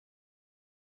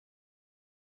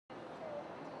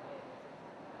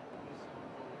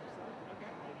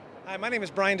Hi, my name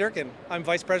is Brian Durkin. I'm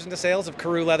Vice President of Sales of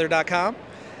KeruLeather.com.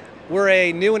 We're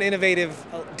a new and innovative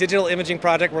digital imaging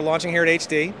project we're launching here at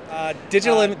HD.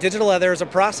 Digital leather is a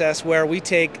process where we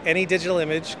take any digital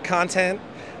image, content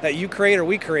that you create or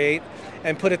we create,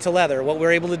 and put it to leather. What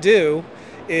we're able to do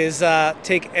is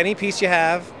take any piece you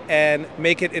have and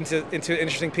make it into an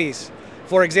interesting piece.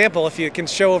 For example, if you can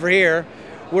show over here,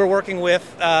 we're working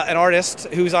with an artist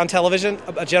who's on television,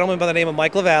 a gentleman by the name of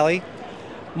Mike LaValle.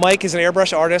 Mike is an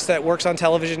airbrush artist that works on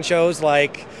television shows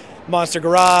like Monster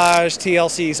Garage,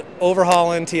 TLC's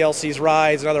Overhaulin', TLC's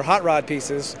Rides, and other hot rod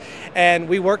pieces. And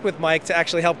we worked with Mike to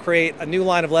actually help create a new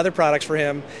line of leather products for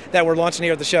him that we're launching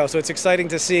here at the show. So it's exciting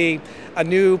to see a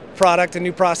new product, a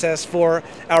new process for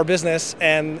our business,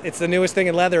 and it's the newest thing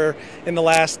in leather in the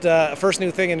last, first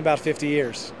new thing in about 50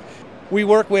 years. We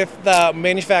work with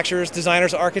manufacturers,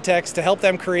 designers, architects to help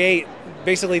them create,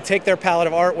 basically take their palette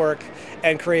of artwork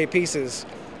and create pieces.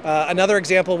 Another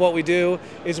example of what we do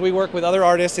is we work with other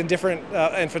artists and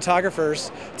and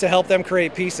photographers to help them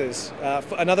create pieces.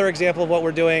 Another example of what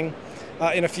we're doing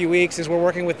in a few weeks is we're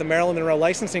working with the Marilyn Monroe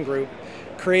Licensing Group,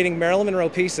 creating Marilyn Monroe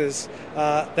pieces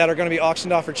that are going to be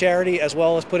auctioned off for charity as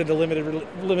well as put into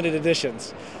limited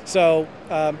editions. So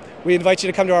we invite you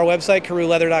to come to our website,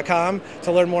 KeruLeather.com,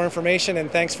 to learn more information,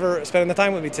 and thanks for spending the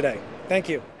time with me today. Thank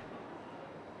you.